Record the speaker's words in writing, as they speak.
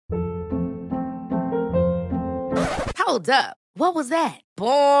Hold up. What was that?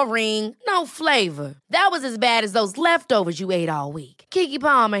 Boring. No flavor. That was as bad as those leftovers you ate all week. Keke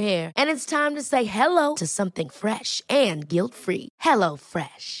Palmer here, and it's time to say hello to something fresh and guilt-free. Hello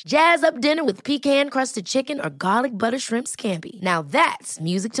Fresh. Jazz up dinner with pecan-crusted chicken or garlic butter shrimp scampi. Now that's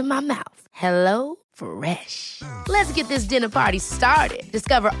music to my mouth. Hello Fresh. Let's get this dinner party started.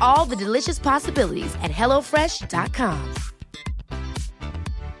 Discover all the delicious possibilities at hellofresh.com.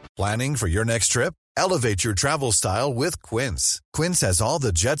 Planning for your next trip? Elevate your travel style with Quince. Quince has all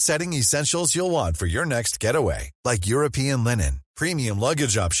the jet-setting essentials you'll want for your next getaway, like European linen, premium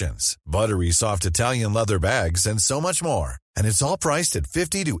luggage options, buttery soft Italian leather bags, and so much more. And it's all priced at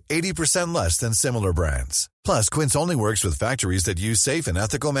 50 to 80% less than similar brands. Plus, Quince only works with factories that use safe and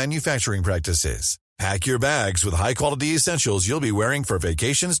ethical manufacturing practices. Pack your bags with high-quality essentials you'll be wearing for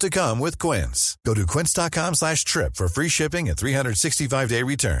vacations to come with Quince. Go to quince.com/trip for free shipping and 365-day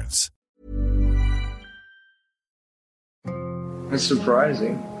returns. It's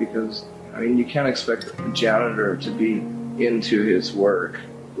surprising because, I mean, you can't expect a janitor to be into his work,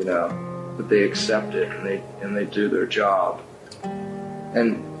 you know, but they accept it and they do their job.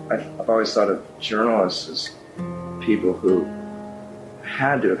 And I've always thought of journalists as people who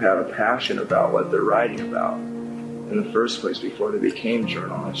had to have had a passion about what they're writing about in the first place before they became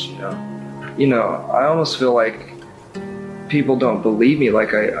journalists, you know. You know, I almost feel like people don't believe me,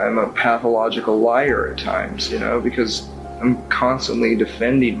 like I'm a pathological liar at times, you know, because I'm constantly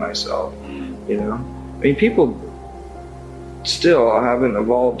defending myself, you know. I mean, people still haven't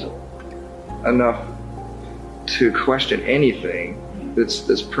evolved enough to question anything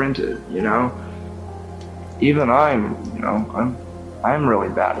that's printed, you know. Even I'm really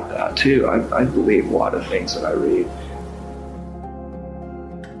bad at that too. I believe a lot of things that I read.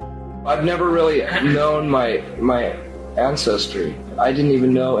 I've never really known my ancestry. I didn't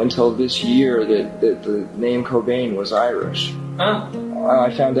even know until this year that the name Cobain was Irish. Huh?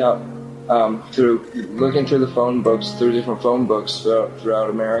 I found out through looking through the phone books, through different phone books throughout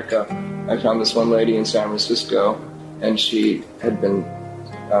America. I found this one lady in San Francisco, and she had been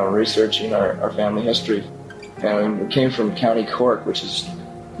researching our family history. And it came from County Cork, which is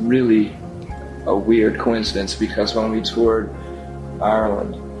really a weird coincidence because when we toured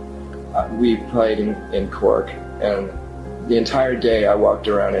Ireland, we played in Cork, and the entire day I walked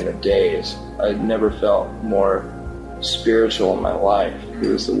around in a daze. I'd never felt more spiritual in my life. It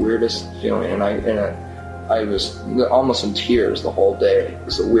was the weirdest feeling, and I was almost in tears the whole day. It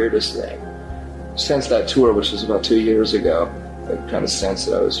was the weirdest thing. Since that tour, which was about 2 years ago, I kind of sensed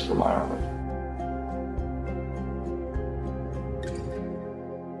that I was from Ireland.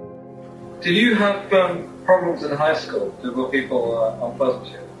 Did you have problems in high school? Were people unpleasant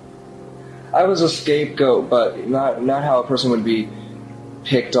to you? I was a scapegoat, but not how a person would be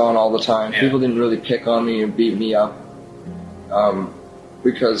picked on all the time. Yeah. People didn't really pick on me and beat me up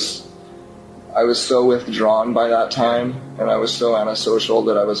because I was so withdrawn by that time, and I was so antisocial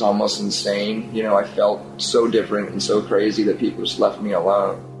that I was almost insane. You know, I felt so different and so crazy that people just left me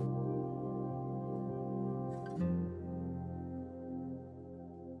alone.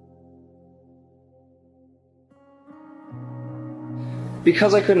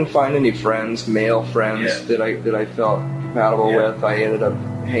 Because I couldn't find any friends, male friends, that I felt compatible with, I ended up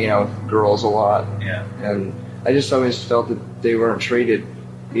hanging out with girls a lot. Yeah. And I just always felt that they weren't treated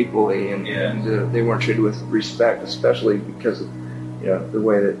equally, and they weren't treated with respect, especially because of, you know, the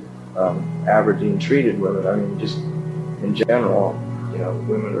way that Aberdeen treated women. I mean, just in general, you know,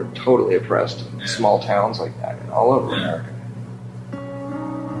 women are totally oppressed in small towns like that and all over America.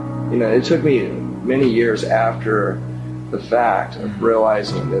 You know, it took me many years after the fact of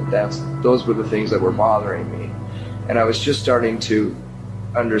realizing that those were the things that were bothering me, and I was just starting to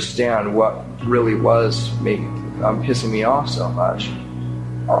understand what really was pissing me off so much.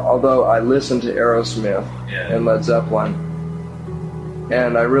 Although I listened to Aerosmith and Led Zeppelin,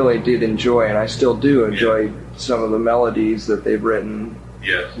 and I really did enjoy, and I still do enjoy some of the melodies that they've written,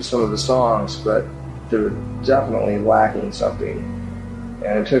 and some of the songs, but they're definitely lacking something.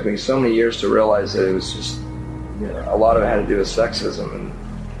 And it took me so many years to realize that it was just, you know, a lot of it had to do with sexism,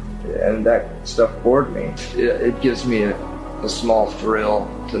 and that stuff bored me. It gives me a small thrill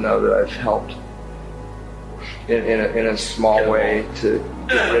to know that I've helped in a small way to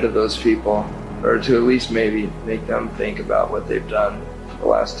get rid of those people, or to at least maybe make them think about what they've done for the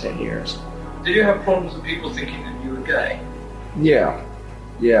last 10 years. Did you have problems with people thinking that you were gay? Yeah,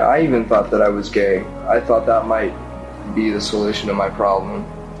 I even thought that I was gay. I thought that might be the solution to my problem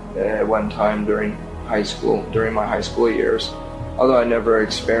at one time during my high school years. Although I never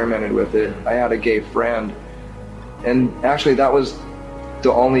experimented with it, I had a gay friend, and actually that was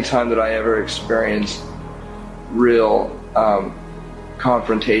the only time that I ever experienced real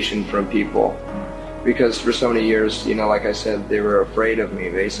confrontation from people, because for so many years, you know, like I said, they were afraid of me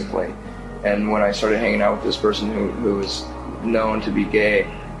basically. And when I started hanging out with this person who was known to be gay,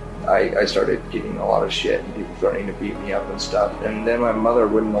 I started getting a lot of shit and people threatening to beat me up and stuff. And then my mother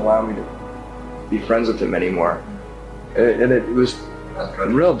wouldn't allow me to be friends with him anymore. And it was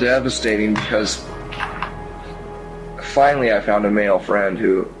real devastating, because finally I found a male friend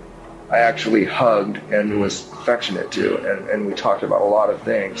who I actually hugged and was affectionate to, and we talked about a lot of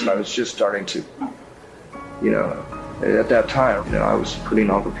things. And I was just starting to, you know, at that time, you know, I was putting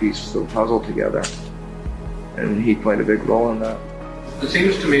all the pieces of the puzzle together, and he played a big role in that. It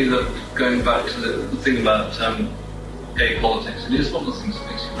seems to me that, going back to the thing about gay politics, it is one of the things that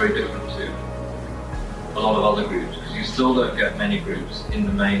makes you very different to a lot of other groups, because you still don't get many groups in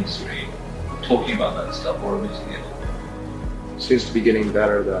the mainstream talking about that stuff or admitting it. Seems to be getting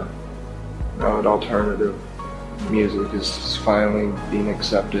better though. Now that alternative music is finally being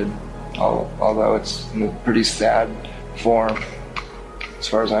accepted, although it's in a pretty sad form as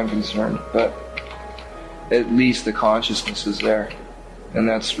far as I'm concerned. But at least the consciousness is there, and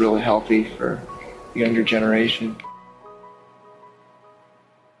that's really healthy for the younger generation.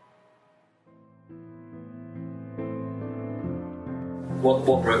 What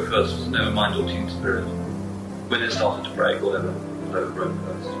broke first? Was it Nevermind or Teen Spirit? When it started to break, whatever broke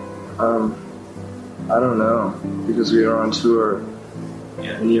first? I don't know, because we were on tour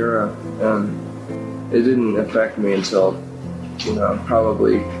in Europe, and it didn't affect me until, you know,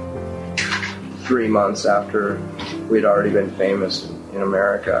 probably 3 months after we'd already been famous in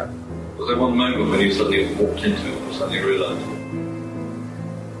America. Was there one moment when you suddenly walked into it or suddenly realized?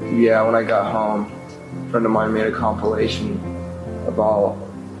 Yeah, when I got home, a friend of mine made a compilation of all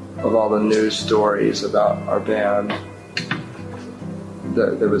the news stories about our band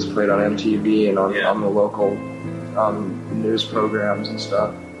that was played on MTV and on the local news programs and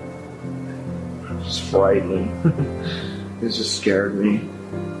stuff. It was frightening. It just scared me.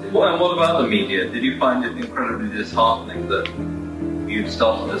 Well, and what about the media? Did you find it incredibly disheartening that you'd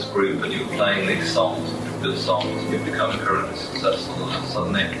started this group and you were playing these songs, good songs, and you'd become incredibly successful, and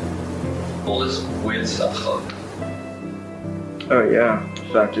suddenly all this weird stuff started? Oh yeah, it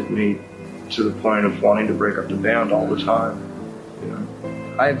affected me to the point of wanting to break up the band all the time. You know,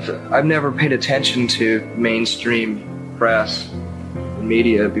 I've never paid attention to mainstream press and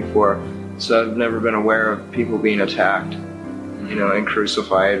media before, so I've never been aware of people being attacked, you know, and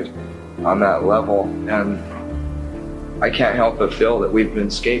crucified on that level. And I can't help but feel that we've been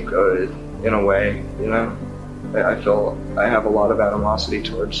scapegoated in a way, you know. I feel I have a lot of animosity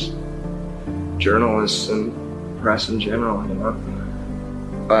towards journalists and press in general, you know.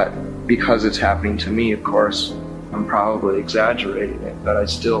 But because it's happening to me, of course, I'm probably exaggerating it, but I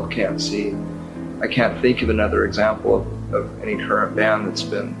still can't think of another example of any current band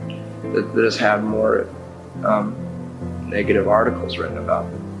that has had more negative articles written about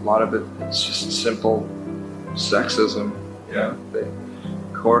it. A lot of it's just simple sexism, you know.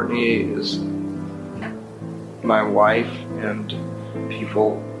 Courtney is my wife, and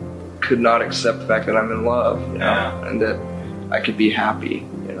people could not accept the fact that I'm in love, you know, and that I could be happy,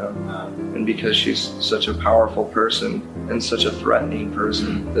 you know. And because she's such a powerful person and such a threatening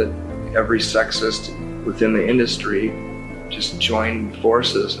person, that every sexist within the industry just joined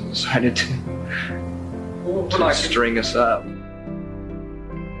forces and decided to string us up.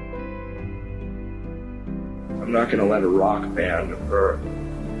 I'm not going to let a rock band or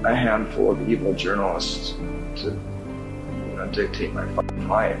a handful of evil journalists to, you know, dictate my fucking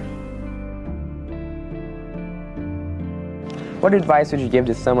life. What advice would you give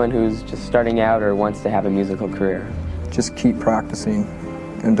to someone who's just starting out or wants to have a musical career? Just keep practicing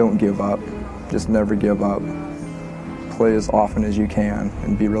and don't give up. Just never give up. Play as often as you can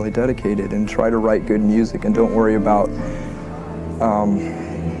and be really dedicated and try to write good music, and don't worry about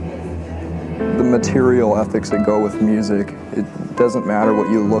the material ethics that go with music. It doesn't matter what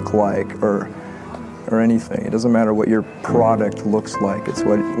you look like or anything. It doesn't matter what your product looks like. It's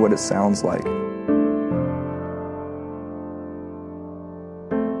what it sounds like.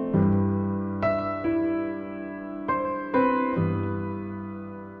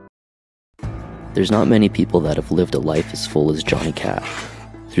 There's not many people that have lived a life as full as Johnny Cash.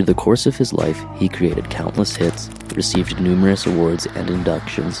 Through the course of his life, he created countless hits, received numerous awards and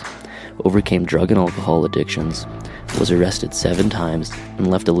inductions, overcame drug and alcohol addictions, was arrested 7 times, and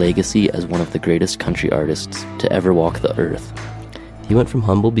left a legacy as one of the greatest country artists to ever walk the earth. He went from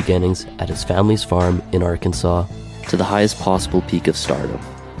humble beginnings at his family's farm in Arkansas to the highest possible peak of stardom.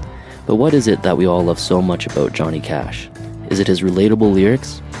 But what is it that we all love so much about Johnny Cash? Is it his relatable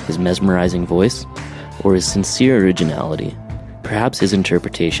lyrics, his mesmerizing voice, or his sincere originality? Perhaps his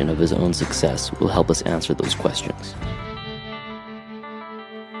interpretation of his own success will help us answer those questions.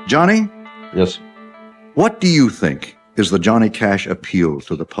 Johnny? Yes. What do you think is the Johnny Cash appeal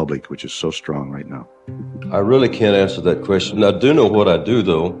to the public, which is so strong right now? I really can't answer that question. I do know what I do,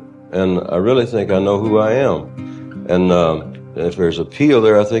 though, and I really think I know who I am. And if there's appeal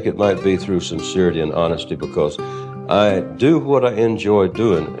there, I think it might be through sincerity and honesty, because I do what I enjoy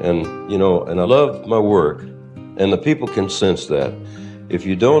doing, and I love my work, and the people can sense that. If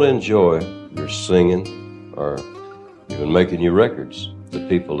you don't enjoy your singing or even making your records, the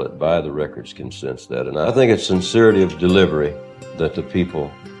people that buy the records can sense that. And I think it's sincerity of delivery that the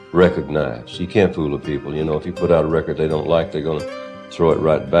people recognize. You can't fool the people. If you put out a record they don't like, they're going to throw it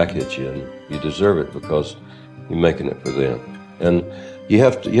right back at you, and you deserve it because you're making it for them. And you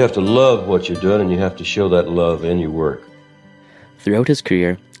have to love what you're doing, and you have to show that love in your work. Throughout his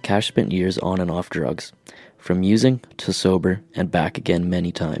career, Cash spent years on and off drugs, from using to sober and back again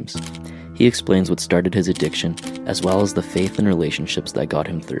many times. He explains what started his addiction, as well as the faith and relationships that got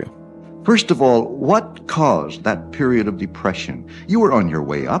him through. First of all, what caused that period of depression? You were on your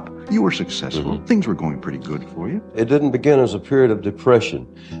way up. You were successful. Mm-hmm. Things were going pretty good for you. It didn't begin as a period of depression.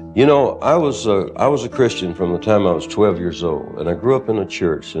 I was a Christian from the time I was 12 years old, and I grew up in a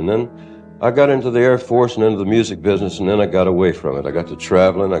church, and then I got into the Air Force and into the music business, and then I got away from it. I got to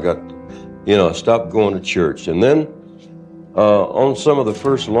traveling. I stopped going to church. And then on some of the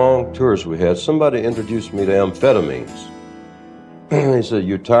first long tours we had, somebody introduced me to amphetamines. He said,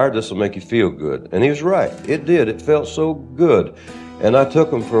 "You're tired? This will make you feel good." And he was right. It did. It felt so good. And I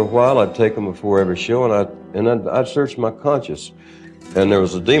took them for a while. I'd take them before every show, and I'd search my conscience. And there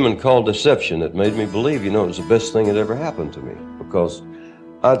was a demon called deception that made me believe, it was the best thing that ever happened to me. Because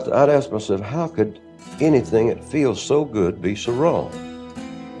I'd ask myself, how could anything that feels so good be so wrong?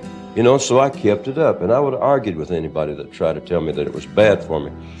 So I kept it up, and I would have argued with anybody that tried to tell me that it was bad for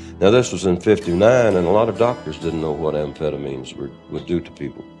me. Now, this was in '59, and a lot of doctors didn't know what amphetamines would do to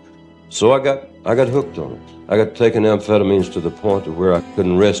people. So I got hooked on it. I got taking amphetamines to the point of where I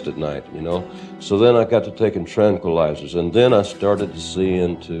couldn't rest at night, So then I got to taking tranquilizers, and then I started to see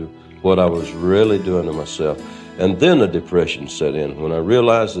into what I was really doing to myself. And then the depression set in when I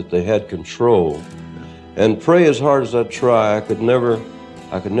realized that they had control. And pray as hard as I try, I could never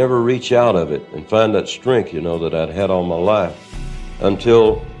reach out of it and find that strength, that I'd had all my life,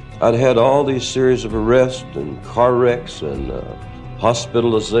 until I'd had all these series of arrests and car wrecks and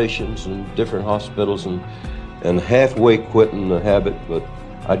hospitalizations in different hospitals, and halfway quitting the habit, but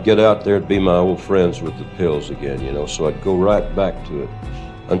I'd get out there and be my old friends with the pills again, so I'd go right back to it.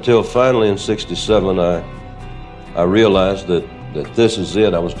 Until finally in '67, I realized that this is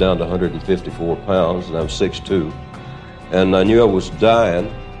it. I was down to 154 pounds, and I'm 6'2", and I knew I was dying,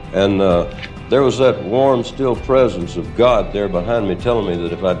 and there was that warm, still presence of God there behind me telling me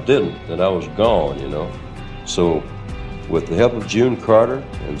that if I didn't, that I was gone, So with the help of June Carter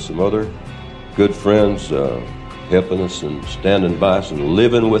and some other good friends helping us and standing by us and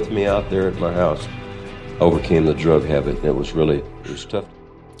living with me out there at my house, I overcame the drug habit. It was tough.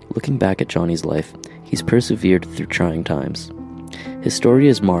 Looking back at Johnny's life, he's persevered through trying times. His story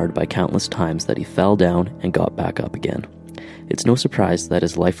is marred by countless times that he fell down and got back up again. It's no surprise that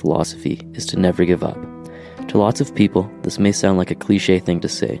his life philosophy is to never give up. To lots of people, this may sound like a cliche thing to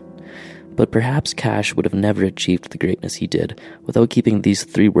say, but perhaps Cash would have never achieved the greatness he did without keeping these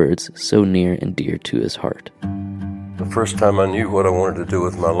 3 words so near and dear to his heart. The first time I knew what I wanted to do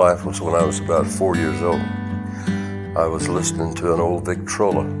with my life was when I was about 4 years old. I was listening to an old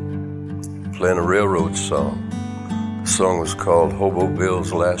Victrola playing a railroad song. The song was called Hobo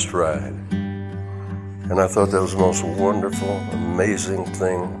Bill's Last Ride. And I thought that was the most wonderful, amazing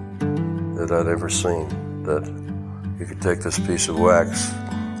thing that I'd ever seen, that you could take this piece of wax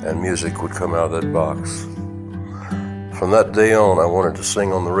and music would come out of that box. From that day on, I wanted to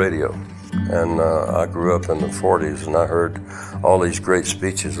sing on the radio. And I grew up in the 40s, and I heard all these great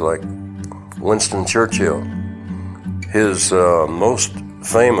speeches like Winston Churchill. His most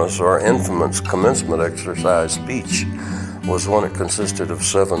famous or infamous commencement exercise speech was one that consisted of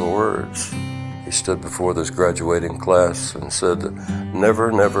 7 words. He stood before this graduating class and said,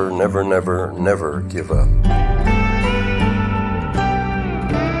 "Never, never, never, never, never give up."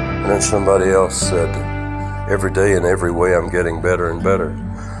 And then somebody else said, "Every day in every way I'm getting better and better."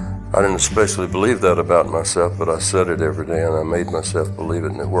 I didn't especially believe that about myself, but I said it every day and I made myself believe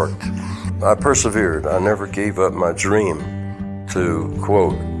it, and it worked. I persevered. I never gave up my dream to,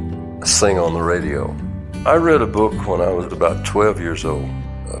 quote, sing on the radio. I read a book when I was about 12 years old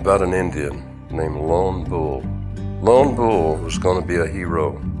about an Indian named Lone Bull. Lone Bull was going to be a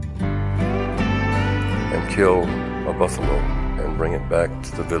hero. and kill a buffalo and bring it back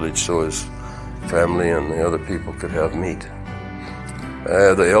to the village so his family and the other people could have meat.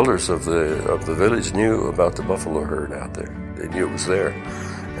 The elders of the village knew about the buffalo herd out there. They knew it was there,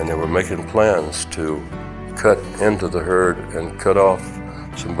 and they were making plans to cut into the herd and cut off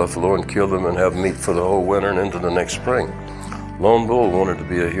some buffalo and kill them and have meat for the whole winter and into the next spring. Lone Bull wanted to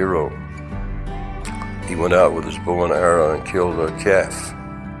be a hero. He went out with his bow and arrow and killed a calf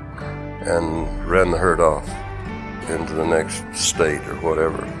and ran the herd off into the next state or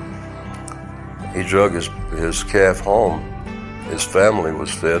whatever. He drug his calf home. His family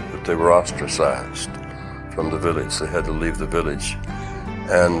was fed, but they were ostracized from the village. They had to leave the village.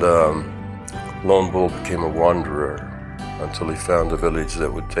 And Lone Bull became a wanderer until he found a village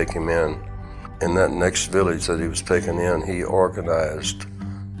that would take him in. In that next village that he was taken in, he organized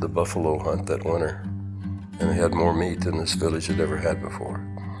the buffalo hunt that winter. And he had more meat than this village had ever had before.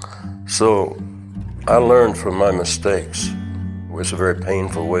 So I learned from my mistakes. It's a very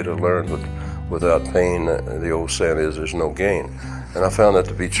painful way to learn, but without pain, the old saying is there's no gain. And I found that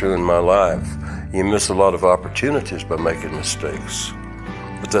to be true in my life. You miss a lot of opportunities by making mistakes.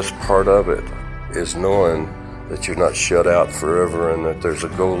 But that's part of it, is knowing that you're not shut out forever and that there's a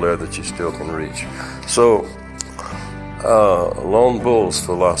goal there that you still can reach. So Lone Bull's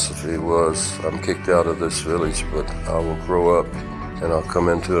philosophy was, I'm kicked out of this village, but I will grow up and I'll come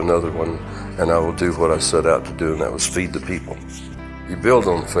into another one and I will do what I set out to do, and that was feed the people. You build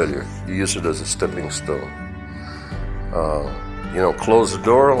on failure. You use it as a stepping stone. Close the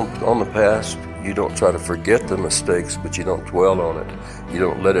door on the past. You don't try to forget the mistakes, but you don't dwell on it. You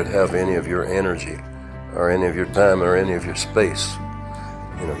don't let it have any of your energy or any of your time or any of your space.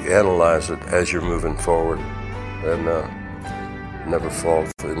 You analyze it as you're moving forward and never fall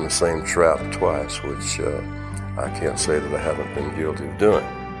in the same trap twice, which I can't say that I haven't been guilty of doing.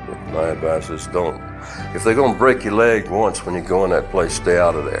 But my advice is don't. If they're going to break your leg once when you go in that place, stay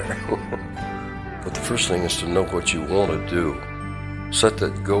out of there. But the first thing is to know what you want to do. Set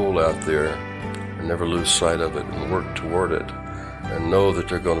that goal out there and never lose sight of it and work toward it. And know that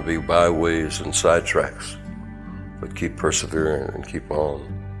there are going to be byways and sidetracks. But keep persevering and keep on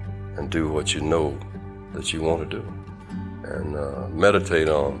and do what you know that you want to do. And meditate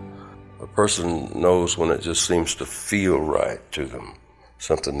on. A person knows when it just seems to feel right to them,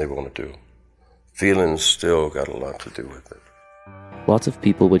 something they want to do. Feelings still got a lot to do with it. Lots of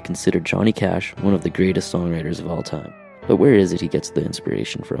people would consider Johnny Cash one of the greatest songwriters of all time. But where is it he gets the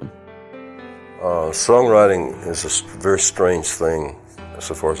inspiration from? Songwriting is a very strange thing,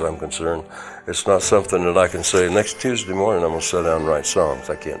 so far as I'm concerned. It's not something that I can say, next Tuesday morning I'm going to sit down and write songs.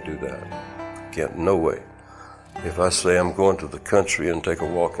 I can't do that. Can't, no way. If I say I'm going to the country and take a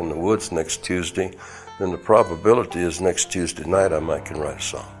walk in the woods next Tuesday, then the probability is next Tuesday night I might can write a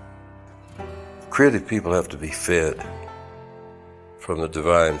song. Creative people have to be fed from the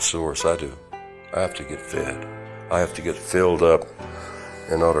divine source. I do. I have to get fed. I have to get filled up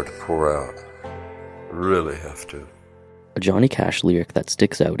in order to pour out. Really have to. A Johnny Cash lyric that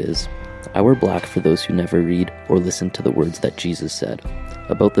sticks out is, "I wear black for those who never read or listen to the words that Jesus said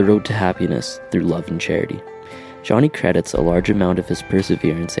about the road to happiness through love and charity." Johnny credits a large amount of his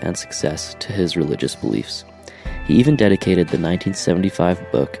perseverance and success to his religious beliefs. He even dedicated the 1975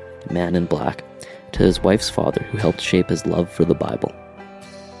 book, Man in Black, to his wife's father, who helped shape his love for the Bible.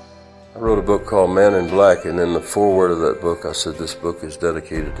 I wrote a book called Man in Black, and in the foreword of that book I said this book is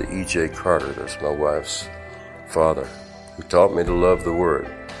dedicated to E.J. Carter. That's my wife's father, who taught me to love the Word.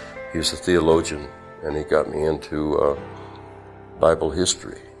 He was a theologian, and he got me into Bible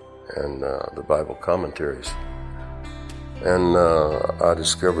history and the Bible commentaries. And I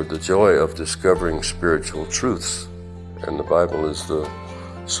discovered the joy of discovering spiritual truths, and the Bible is the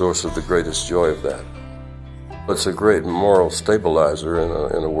source of the greatest joy of that. It's a great moral stabilizer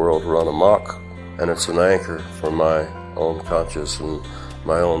in a world run amok, and it's an anchor for my own conscience and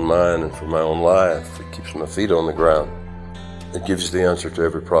my own mind and for my own life. It keeps my feet on the ground. It gives you the answer to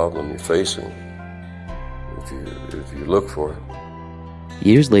every problem you're facing if you look for it.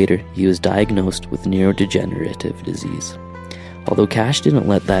 Years later, he was diagnosed with neurodegenerative disease. Although Cash didn't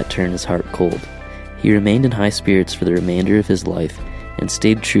let that turn his heart cold, he remained in high spirits for the remainder of his life and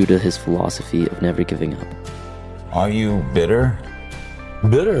stayed true to his philosophy of never giving up. Are you bitter?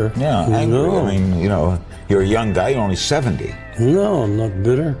 Bitter? Yeah, angry. No. I mean, you're a young guy, you're only 70. No, I'm not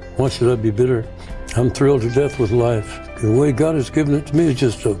bitter. Why should I be bitter? I'm thrilled to death with life. The way God has given it to me is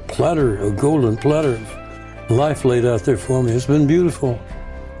just a golden platter of life laid out there for me. It's been beautiful.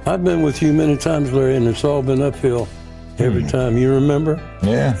 I've been with you many times, Larry, and it's all been uphill every time. You remember?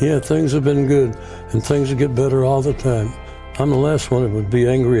 Yeah. Yeah, things have been good, and things will get better all the time. I'm the last one that would be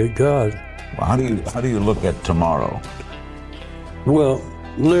angry at God. Well, how do you look at tomorrow? Well,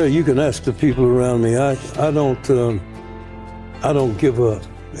 Larry, you can ask the people around me. I don't give up.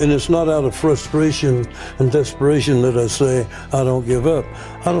 And it's not out of frustration and desperation that I say I don't give up.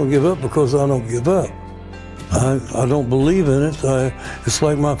 I don't give up because I don't give up. I don't believe in it. It's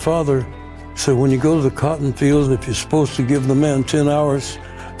like my father said, when you go to the cotton fields, if you're supposed to give the man 10 hours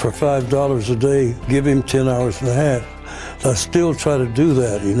for $5 a day, give him 10 hours and a half. I still try to do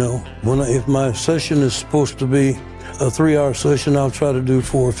that, you know. If my session is supposed to be a 3-hour session, I'll try to do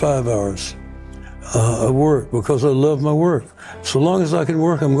 4 or 5 hours of work because I love my work. So long as I can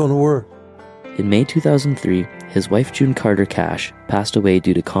work, I'm going to work. In May 2003, his wife June Carter Cash passed away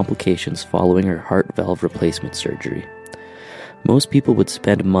due to complications following her heart valve replacement surgery. Most people would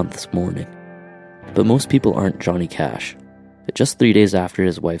spend months mourning, but most people aren't Johnny Cash. Just 3 days after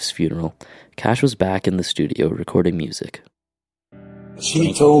his wife's funeral, Cash was back in the studio recording music.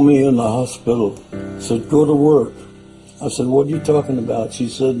 She told me in the hospital, said, go to work. I said, what are you talking about? She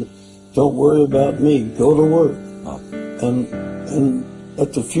said, don't worry about me, go to work. And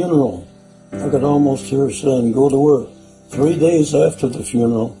at the funeral, I could almost hear her saying, go to work. 3 days after the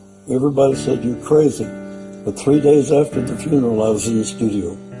funeral, everybody said, you're crazy. But 3 days after the funeral, I was in the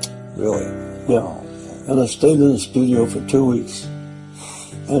studio. Really? Yeah. And I stayed in the studio for 2 weeks.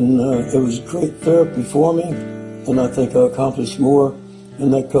 And it was great therapy for me. And I think I accomplished more in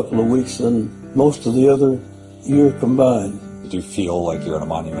that couple of weeks than most of the other year combined. Do you feel like you're in a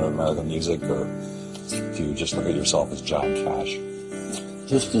monument of American music, or do you just look at yourself as John Cash?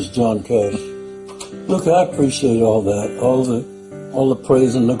 Just as John Cash. Look, I appreciate all that, all the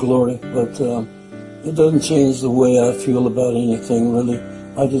praise and the glory, but it doesn't change the way I feel about anything, really.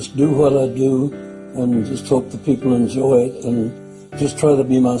 I just do what I do and just hope the people enjoy it and just try to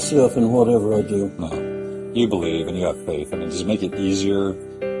be myself in whatever I do. No. You believe and you have faith. I mean, does it make it easier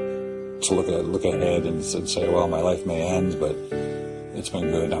to look ahead and say, well, my life may end, but it's been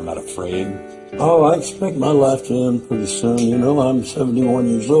good, I'm not afraid? Oh, I expect my life to end pretty soon. You know, I'm 71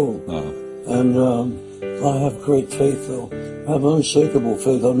 years old. And I have great faith, though. I have unshakable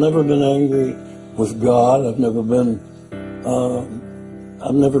faith. I've never been angry with God. I've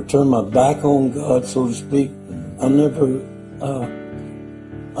never turned my back on God, so to speak. I never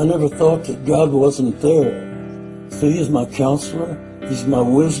thought that God wasn't there. So He's my counselor. He's my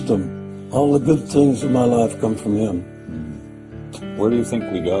wisdom. All the good things in my life come from Him. Where do you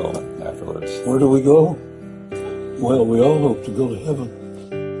think we go afterwards? Where do we go? Well, we all hope to go to heaven.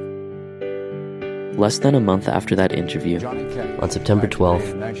 Less than a month after that interview, on September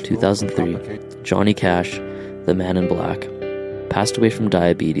 12, 2003, Johnny Cash, the Man in Black, passed away from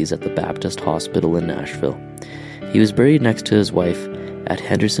diabetes at the Baptist Hospital in Nashville. He was buried next to his wife at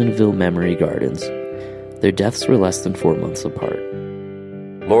Hendersonville Memory Gardens. Their deaths were less than 4 months apart.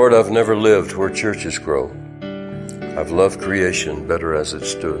 Lord, I've never lived where churches grow. I've loved creation better as it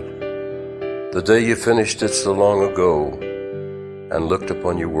stood. The day you finished it so long ago, and looked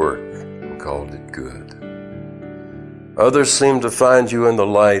upon your work and called it good. Others seem to find you in the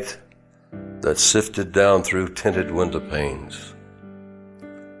light that sifted down through tinted window panes.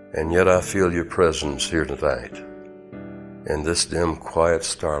 And yet I feel your presence here tonight, in this dim, quiet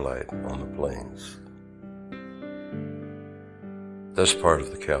starlight on the plains. That's part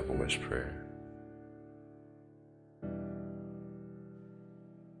of the Cowboy's prayer.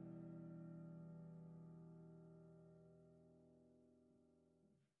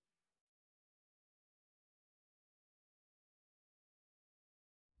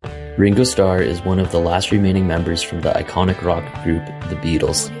 Ringo Starr is one of the last remaining members from the iconic rock group The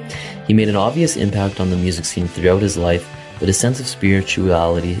Beatles. He made an obvious impact on the music scene throughout his life, but his sense of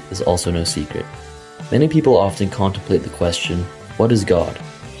spirituality is also no secret. Many people often contemplate the question, what is God?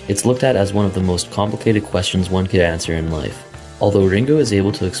 It's looked at as one of the most complicated questions one could answer in life, although Ringo is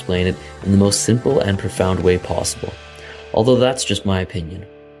able to explain it in the most simple and profound way possible. Although that's just my opinion.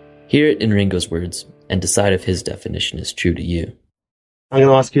 Hear it in Ringo's words, and decide if his definition is true to you. I'm going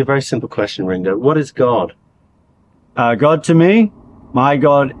to ask you a very simple question, Ringo. What is God? God to me, my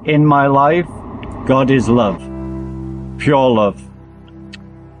God in my life, God is love. Pure love.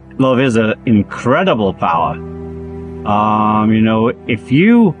 Love is an incredible power. If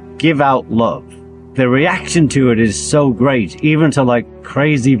you give out love, the reaction to it is so great, even to like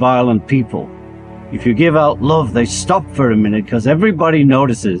crazy violent people. If you give out love, they stop for a minute because everybody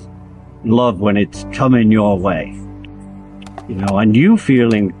notices love when it's coming your way. And you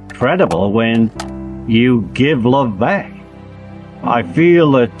feel incredible when you give love back. I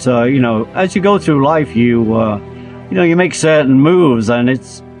feel that, as you go through life, you make certain moves, and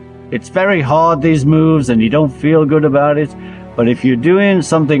it's very hard, these moves, and you don't feel good about it. But if you're doing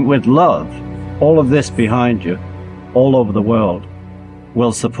something with love, all of this behind you, all over the world,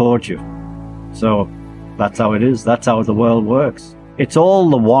 will support you. So that's how it is. That's how the world works. It's all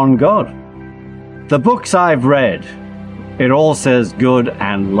the one God. The books I've read, it all says good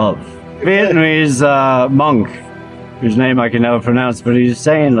and love. Vietnamese monk, whose name I can never pronounce, but he's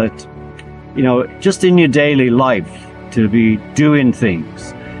saying that, you know, just in your daily life, to be doing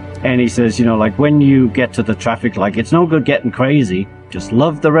things. And he says, you know, like when you get to the traffic light, it's no good getting crazy. Just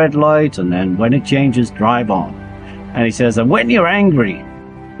love the red light, and then when it changes, drive on. And he says, and when you're angry,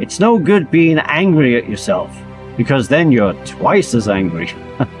 it's no good being angry at yourself, because then you're twice as angry.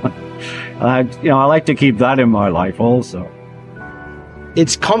 I like to keep that in my life also.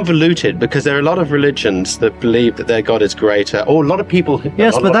 It's convoluted because there are a lot of religions that believe that their God is greater. Or a lot of people...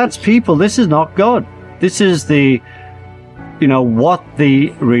 Yes, but that's people. This is not God. This is what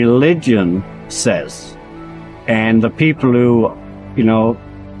the religion says. And the people who,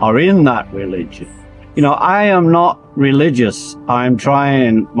 are in that religion. I am not religious. I'm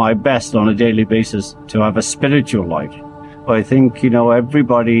trying my best on a daily basis to have a spiritual life. I think,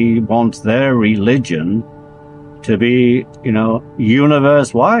 everybody wants their religion to be,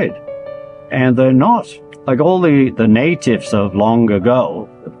 universe-wide. And they're not. Like all the natives of long ago,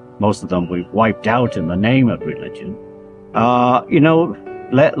 most of them we've wiped out in the name of religion,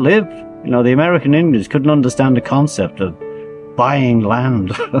 let live. The American Indians couldn't understand the concept of buying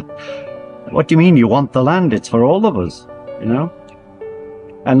land. What do you mean you want the land? It's for all of us,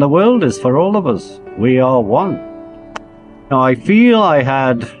 And the world is for all of us. We are one. Now, I feel I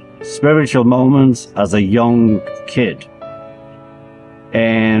had spiritual moments as a young kid.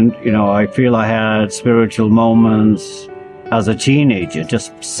 And, I feel I had spiritual moments as a teenager,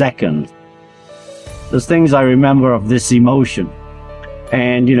 just seconds. There's things I remember of this emotion.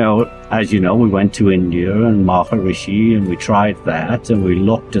 And, as you know, we went to India and Maharishi, and we tried that, and we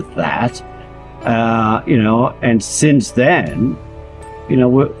looked at that, and since then,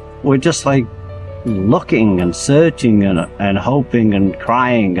 we're just like looking and searching and hoping and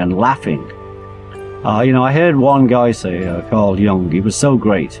crying and laughing. I heard one guy say, Carl Jung, he was so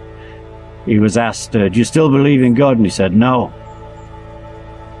great. He was asked, do you still believe in God? And he said, no.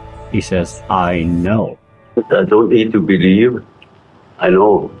 He says, I know. I don't need to believe. I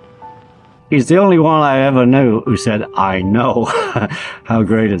know. He's the only one I ever knew who said, I know. How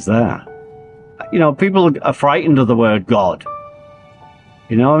great is that? People are frightened of the word God.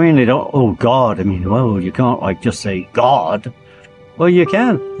 They don't, oh, God. You can't just say God. Well, you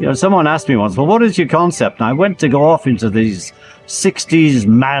can. Someone asked me once, well, what is your concept? And I went to go off into these 60s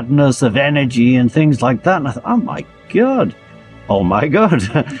madness of energy and things like that. And I thought, oh, my God.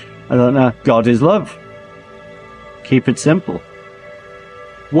 I don't know. God is love. Keep it simple.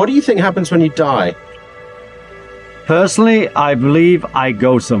 What do you think happens when you die? Personally, I believe I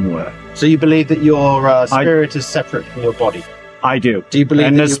go somewhere. So you believe that your spirit is separate from your body? I do. Do you believe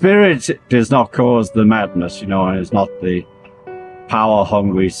and the spirit does not cause the madness, and it's not the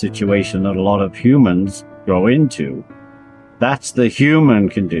power-hungry situation that a lot of humans go into. That's the human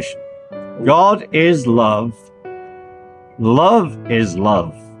condition. God is love. Love is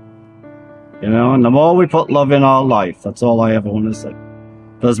love. And the more we put love in our life, that's all I ever want to say.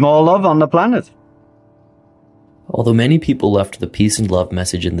 There's more love on the planet. Although many people left the peace and love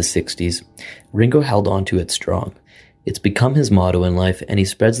message in the 60s, Ringo held on to it strong. It's become his motto in life, and he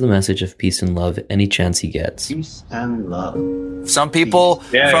spreads the message of peace and love any chance he gets. Peace and love. Some people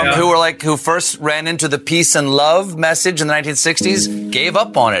who first ran into the peace and love message in the 1960s gave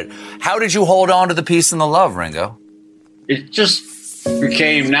up on it. How did you hold on to the peace and the love, Ringo? It just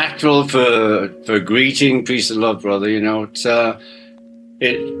became natural for greeting, peace and love, brother.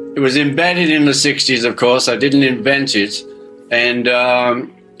 It was embedded in the 60s, of course. I didn't invent it. And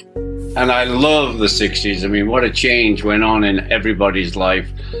I love the 60s. What a change went on in everybody's life,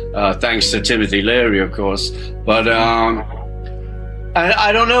 thanks to Timothy Leary, of course. But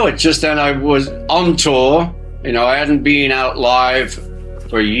I don't know. It's just that I was on tour. I hadn't been out live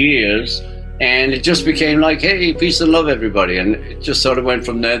for years. And it just became like, hey, peace and love, everybody. And it just sort of went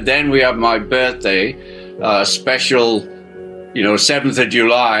from there. Then we have my birthday, special, 7th of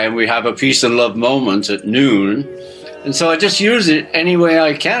July, and we have a peace and love moment at noon. And so I just use it any way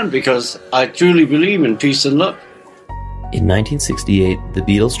I can because I truly believe in peace and love. In 1968, the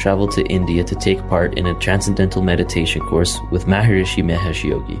Beatles traveled to India to take part in a transcendental meditation course with Maharishi Mahesh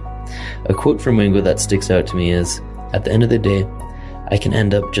Yogi. A quote from Ringo that sticks out to me is, "At the end of the day, I can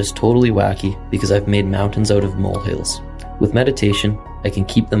end up just totally wacky because I've made mountains out of molehills. With meditation, I can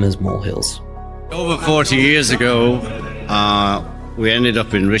keep them as molehills." Over 40 years ago, we ended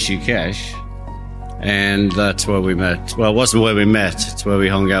up in Rishikesh, And that's where we met. Well, it wasn't where we met. It's where we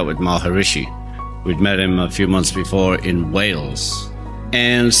hung out with Maharishi. We'd met him a few months before in Wales.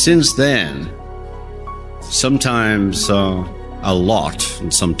 And since then, sometimes a lot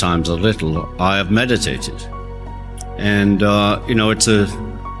and sometimes a little, I have meditated. And, it's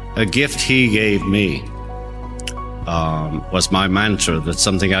a gift he gave me. Was my mantra. That's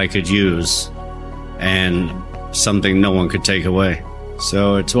something I could use and something no one could take away.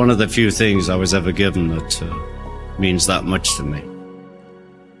 So it's one of the few things I was ever given that means that much to me.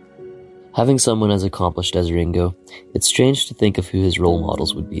 Having someone as accomplished as Ringo, it's strange to think of who his role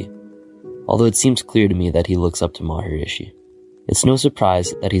models would be. Although it seems clear to me that he looks up to Maharishi. It's no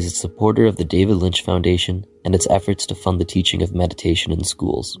surprise that he's a supporter of the David Lynch Foundation and its efforts to fund the teaching of meditation in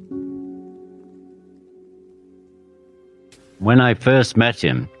schools. When I first met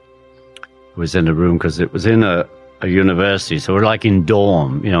him, I was in a room because it was in a university, so we're like in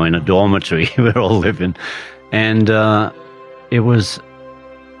dorm, in a dormitory. We're all living. And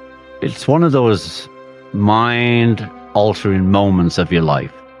it's one of those mind-altering moments of your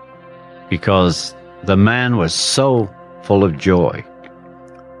life, because the man was so full of joy,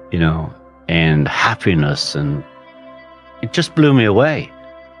 and happiness, and it just blew me away.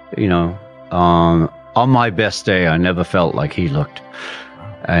 On my best day, I never felt like he looked.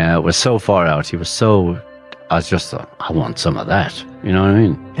 It was so far out. I was just thought, I want some of that. You know what I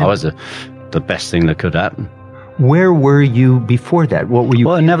mean? Yeah. I was the best thing that could happen. Where were you before that? What were you?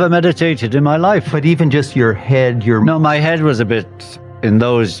 Well, I never meditated in my life. But even just your head, No, my head was a bit in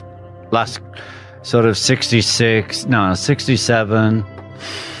those last sort of 67.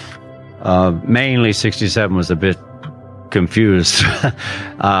 Mainly 67 was a bit confused.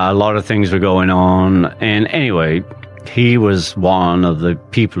 A lot of things were going on. And anyway, he was one of the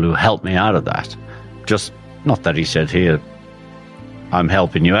people who helped me out of that. Just, not that he said, here, I'm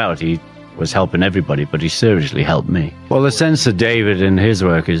helping you out. He was helping everybody, but he seriously helped me. Well, the sense of David in his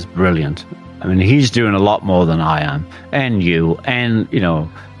work is brilliant. I mean, he's doing a lot more than I am, and you, and,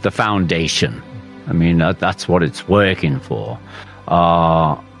 the foundation. I mean, that's what it's working for.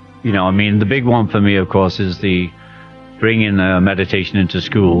 The big one for me, of course, is the bringing meditation into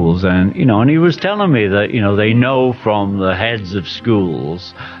schools. And, and he was telling me that, they know from the heads of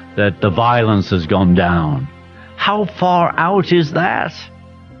schools that the violence has gone down. How far out is that?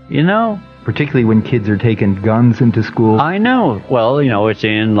 Particularly when kids are taking guns into school. I know. Well, it's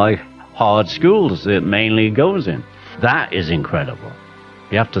in hard schools it mainly goes in. That is incredible.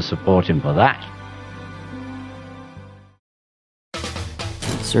 You have to support him for that.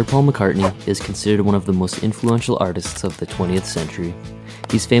 Sir Paul McCartney is considered one of the most influential artists of the 20th century.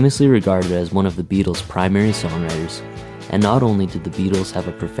 He's famously regarded as one of the Beatles' primary songwriters. And not only did the Beatles have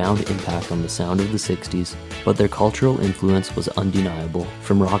a profound impact on the sound of the 60s, but their cultural influence was undeniable,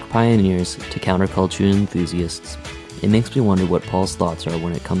 from rock pioneers to counterculture enthusiasts. It makes me wonder what Paul's thoughts are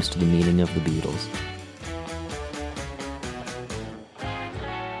when it comes to the meaning of the Beatles.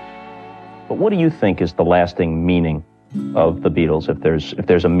 But what do you think is the lasting meaning of the Beatles, if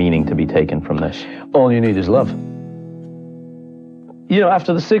there's a meaning to be taken from this? All you need is love.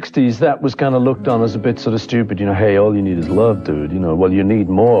 After the 60s, that was kind of looked on as a bit sort of stupid. Hey, all you need is love, dude. Well, you need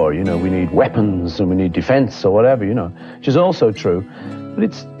more. We need weapons and we need defense or whatever, which is also true. But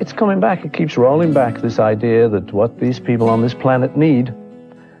it's coming back. It keeps rolling back, this idea that what these people on this planet need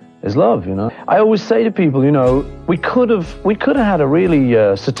is love, I always say to people, we could have had a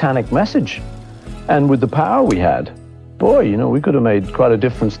really satanic message. And with the power we had, boy, we could have made quite a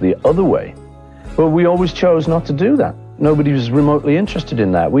difference the other way. But we always chose not to do that. Nobody was remotely interested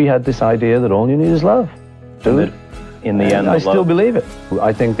in that. We had this idea that all you need is love. In the end, I still believe it.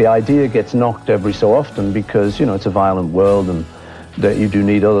 I think the idea gets knocked every so often because, it's a violent world and that you do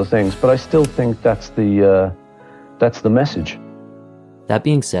need other things. But I still think that's the message. That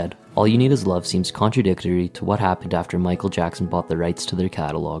being said, All You Need Is Love seems contradictory to what happened after Michael Jackson bought the rights to their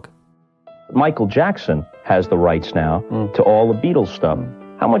catalog. Michael Jackson has the rights now to all the Beatles stuff.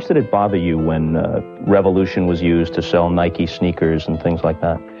 How much did it bother you when Revolution was used to sell Nike sneakers and things like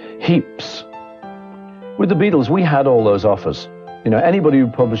that? Heaps. With the Beatles, we had all those offers. Anybody who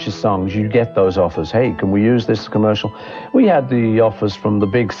publishes songs, you get those offers. Hey, can we use this commercial? We had the offers from the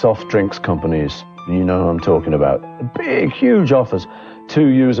big soft drinks companies. You know who I'm talking about. Big, huge offers to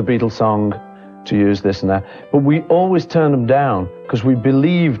use a Beatles song, to use this and that. But we always turned them down because we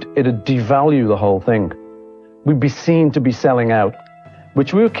believed it'd devalue the whole thing. We'd be seen to be selling out,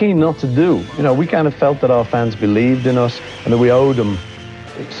 which we were keen not to do. We kind of felt that our fans believed in us and that we owed them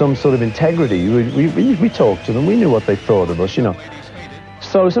some sort of integrity. We talked to them. We knew what they thought of us,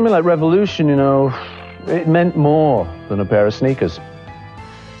 So something like Revolution, it meant more than a pair of sneakers.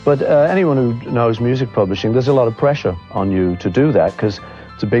 But anyone who knows music publishing, there's a lot of pressure on you to do that because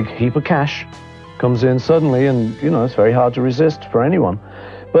it's a big heap of cash comes in suddenly, and it's very hard to resist for anyone.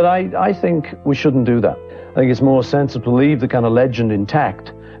 But I think we shouldn't do that. I think it's more sensible to leave the kind of legend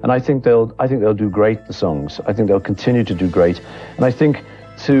intact, and I think they'll do great, the songs. I think they'll continue to do great, and I think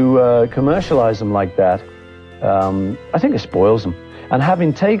to commercialize them like that, I think it spoils them. And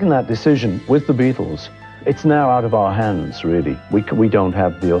having taken that decision with the Beatles, it's now out of our hands, really. We don't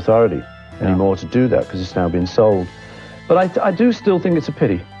have the authority anymore to do that because it's now been sold. But I do still think it's a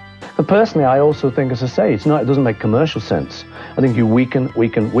pity. And personally, I also think, as I say, it doesn't make commercial sense. I think you weaken,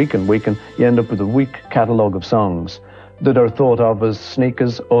 you end up with a weak catalogue of songs that are thought of as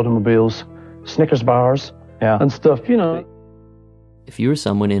sneakers, automobiles, Snickers bars, and stuff, If you are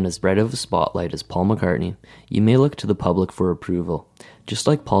someone in as bright of a spotlight as Paul McCartney, you may look to the public for approval. Just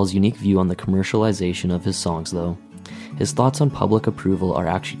like Paul's unique view on the commercialization of his songs, though, his thoughts on public approval are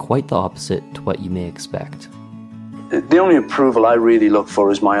actually quite the opposite to what you may expect. The only approval I really look for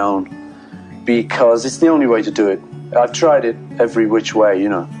is my own, because it's the only way to do it. I've tried it every which way,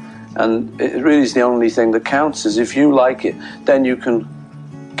 and it really is the only thing that counts. Is if you like it, then you can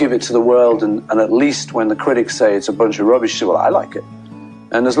give it to the world, and at least when the critics say it's a bunch of rubbish, say, well, I like it.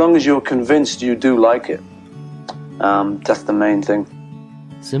 And as long as you're convinced you do like it, that's the main thing.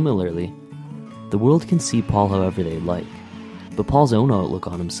 Similarly, the world can see Paul however they like, but Paul's own outlook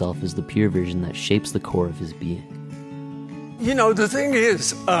on himself is the pure version that shapes the core of his being. The thing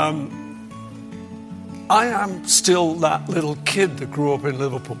is, I am still that little kid that grew up in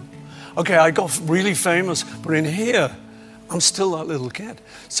Liverpool. Okay, I got really famous, but in here, I'm still that little kid.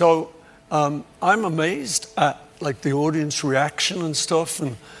 So I'm amazed at the audience reaction and stuff,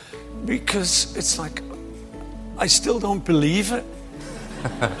 and because it's like I still don't believe it.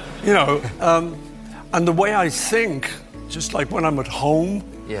 And the way I think, just like when I'm at home,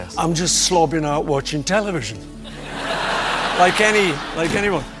 I'm just slobbing out watching television. like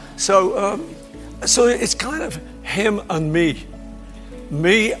anyone. So it's kind of him and me.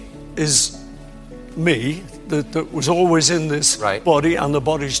 Me is me that was always in this body, and the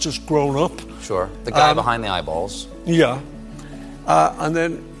body's just grown up. Sure, the guy behind the eyeballs. Yeah, and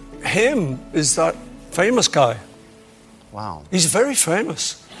then him is that famous guy. Wow. He's very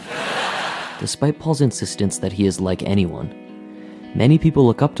famous. Despite Paul's insistence that he is like anyone, many people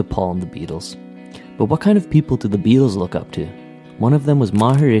look up to Paul and the Beatles. But what kind of people do the Beatles look up to? One of them was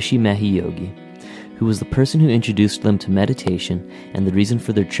Maharishi Mahesh, who was the person who introduced them to meditation and the reason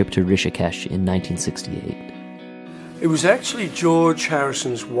for their trip to Rishikesh in 1968. It was actually George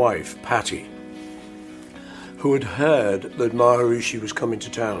Harrison's wife, Patty, who had heard that Maharishi was coming to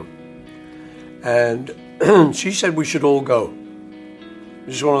town. And she said we should all go. It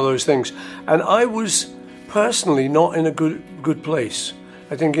was one of those things. And I was personally not in a good place.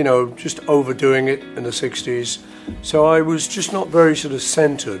 I think, just overdoing it in the 60s. So I was just not very sort of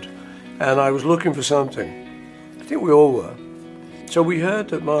centered. And I was looking for something. I think we all were. So we heard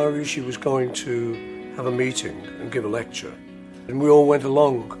that Maharishi was going to have a meeting and give a lecture. And we all went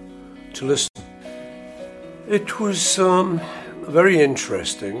along to listen. It was very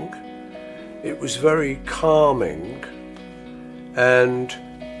interesting. It was very calming. And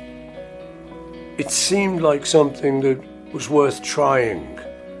it seemed like something that was worth trying.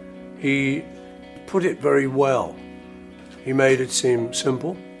 He put it very well. He made it seem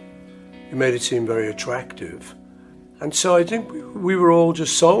simple. He made it seem very attractive. And so I think we were all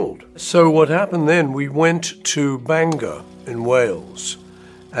just sold. So what happened then, we went to Bangor in Wales,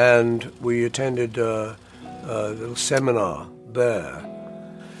 and we attended a little seminar there.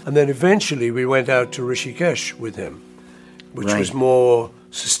 And then eventually we went out to Rishikesh with him, which was more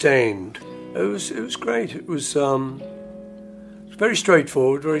sustained. It was great. It was very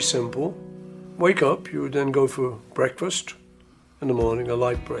straightforward, very simple. Wake up, you would then go for breakfast in the morning, a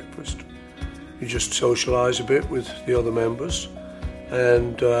light breakfast. You just socialise a bit with the other members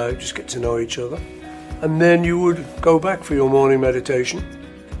and just get to know each other. And then you would go back for your morning meditation.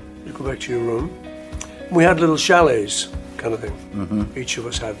 You'd go back to your room. And we had little chalets kind of thing. Mm-hmm. Each of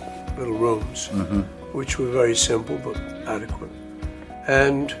us had little rooms, which were very simple but adequate.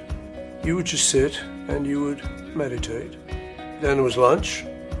 And you would just sit and you would meditate. Then there was lunch.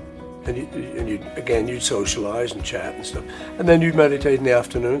 And you'd socialise and chat and stuff. And then you'd meditate in the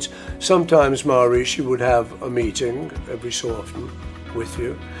afternoons. Sometimes Maharishi would have a meeting every so often with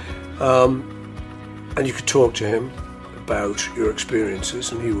you. And you could talk to him about your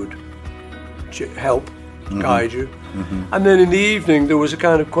experiences, and he would help, guide you. And then in the evening, there was a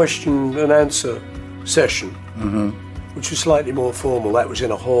kind of question and answer session, which was slightly more formal. That was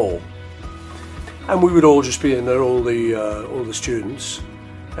in a hall. And we would all just be in there, all the students.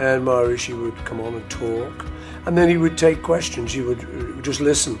 and Maharishi would come on and talk, and then he would take questions. He would just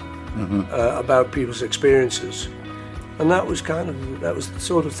listen about people's experiences, and that was the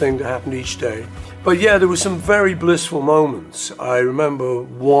sort of thing that happened each day. But yeah, there were some very blissful moments. I remember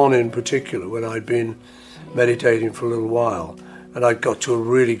one in particular when I'd been meditating for a little while, and I got to a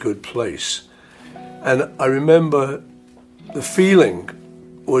really good place, and I remember the feeling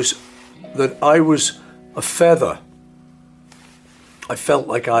was that I was a feather. I felt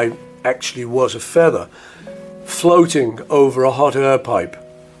like I actually was a feather floating over a hot air pipe.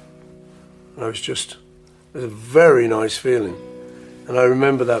 And it was a very nice feeling. And I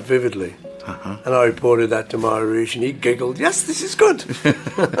remember that vividly. And I reported that to Maharishi, and he giggled, "Yes, this is good."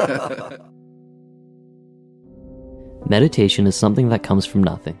 Meditation is something that comes from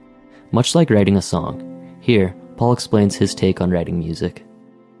nothing, much like writing a song. Here, Paul explains his take on writing music.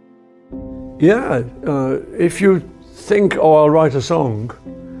 Yeah, if you think, I'll write a song,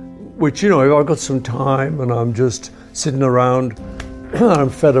 which, if I've got some time and I'm just sitting around, I'm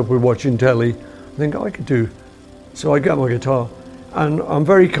fed up with watching telly, I think I could do. So I get my guitar, and I'm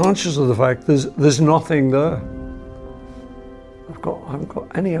very conscious of the fact there's nothing there. I haven't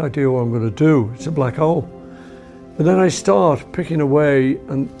got any idea what I'm going to do. It's a black hole. But then I start picking away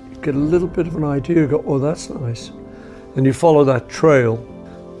and get a little bit of an idea, go, oh, that's nice. And you follow that trail.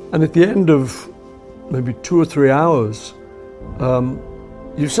 And at the end of maybe 2 or 3 hours,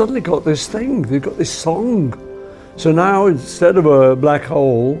 you've suddenly got this thing, you've got this song. So now instead of a black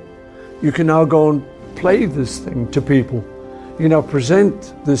hole, you can now go and play this thing to people. You can now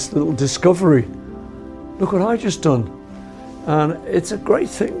present this little discovery. Look what I just done. And it's a great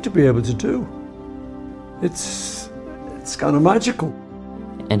thing to be able to do. It's kind of magical.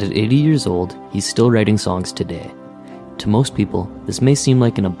 And at 80 years old, he's still writing songs today. To most people, this may seem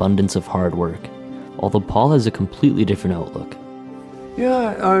like an abundance of hard work, although Paul has a completely different outlook.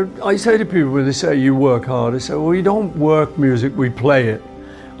 Yeah, I say to people when they say you work hard, I say, well, we don't work music, we play it.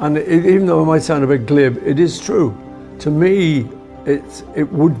 And even though it might sound a bit glib, it is true. To me,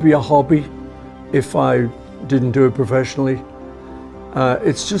 it would be a hobby if I didn't do it professionally.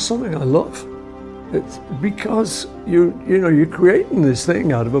 It's just something I love. It's because you're creating this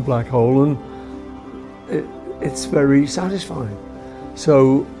thing out of a black hole, and it's very satisfying.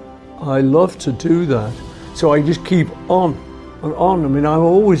 So I love to do that. So I just keep on and on. I mean, I've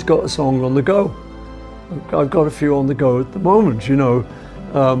always got a song on the go. I've got a few on the go at the moment,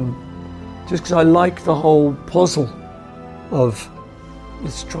 just because I like the whole puzzle of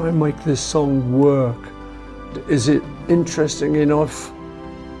let's try and make this song work. Is it interesting enough?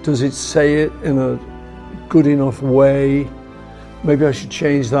 Does it say it in a good enough way? Maybe I should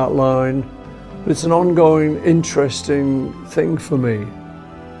change that line. But it's an ongoing, interesting thing for me.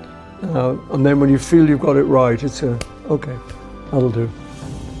 And then when you feel you've got it right, it's okay, that'll do.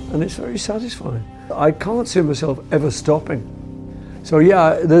 And it's very satisfying. I can't see myself ever stopping. So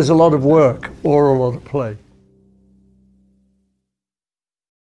yeah, there's a lot of work or a lot of play.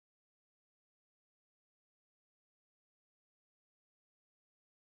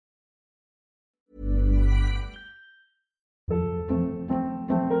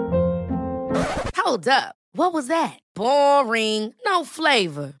 Hold up. What was that? Boring. No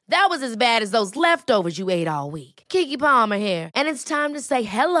flavor. That was as bad as those leftovers you ate all week. Keke Palmer here, and it's time to say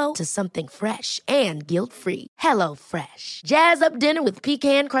hello to something fresh and guilt-free. HelloFresh. Jazz up dinner with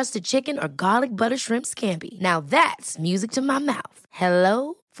pecan-crusted chicken or garlic butter shrimp scampi. Now that's music to my mouth.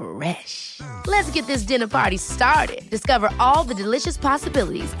 HelloFresh. Let's get this dinner party started. Discover all the delicious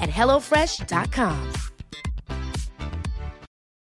possibilities at HelloFresh.com.